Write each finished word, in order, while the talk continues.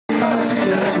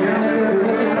Mamacita, tell me baby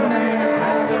what's your name?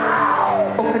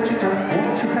 Oh Conchita,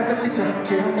 won't you have a seat?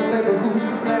 Tell me baby who's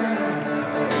to blame?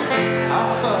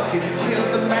 I'll fucking kill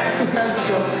the man who has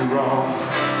done you wrong.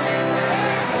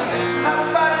 My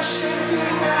body's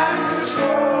shaking out of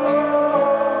control.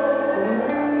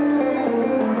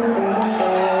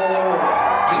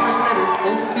 He was married,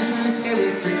 oh he's really scary,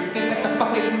 drinking at the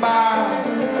fucking bar.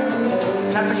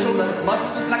 Tap his shoulder,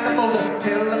 muscles like a boulder,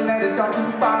 tell him that he's gone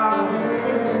too far.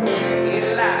 He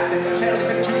laughs and tells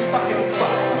me to fucking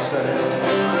fuck himself.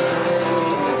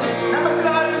 Now my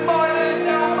blood is boiling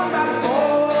over my soul.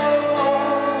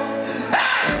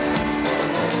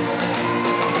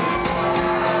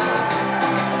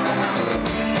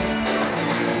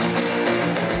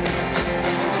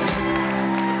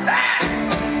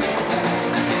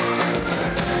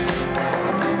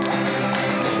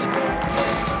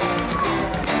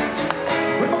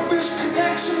 When my fist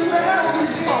connects and now we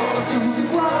fall to the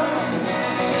ground,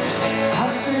 I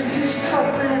said he's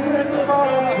coming with the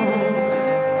bottom.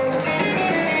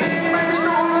 My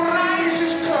pistol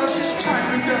rises cause it's time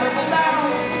to double down.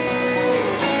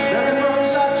 Every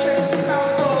month I chase him out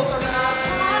further and out.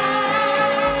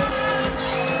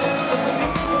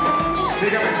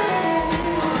 Dígame.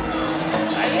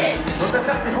 ¿Dónde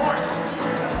estás mi horse?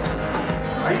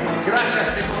 Ahí, gracias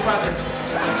mi compadre.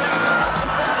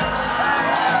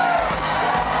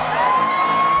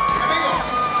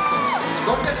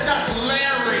 ¿Dónde estás,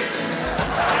 Larry?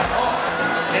 Oh,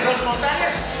 ¿en los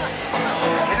montañas?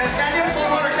 ¿En el cañón?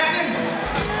 ¿Coldwater Canyon?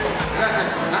 Gracias,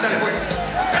 ándale pues.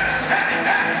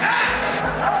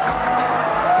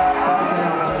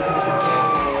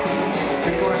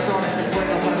 El corazón es el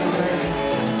fuego para tu beso,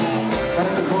 para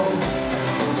tu boca,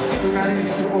 tu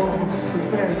nariz, tu ojos, tu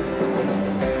pelo,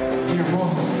 mi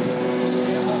amor.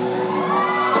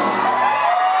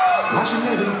 Watching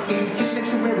living in his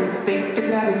sanctuary, thinking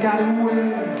that he got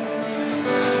away.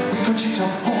 With Conchita,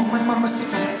 oh my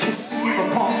mamacita, kissing him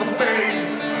upon the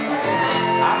face.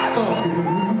 I thought you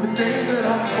knew the day that I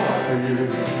fought for you.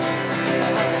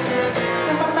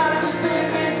 And my mind was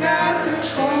spinning out of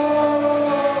control.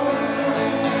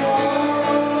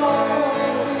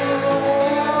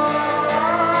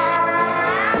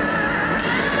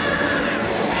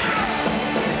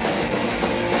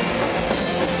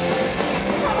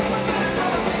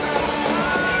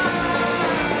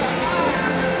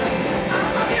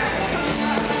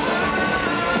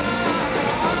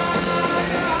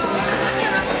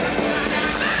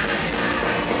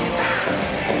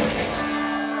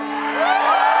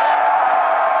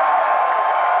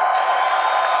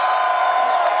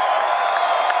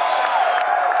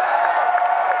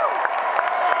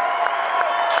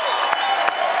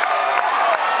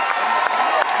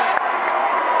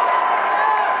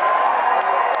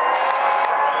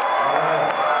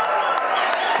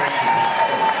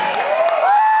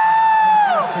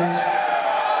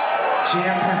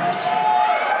 Jam-packed.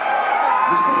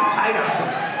 It's pretty tight out there.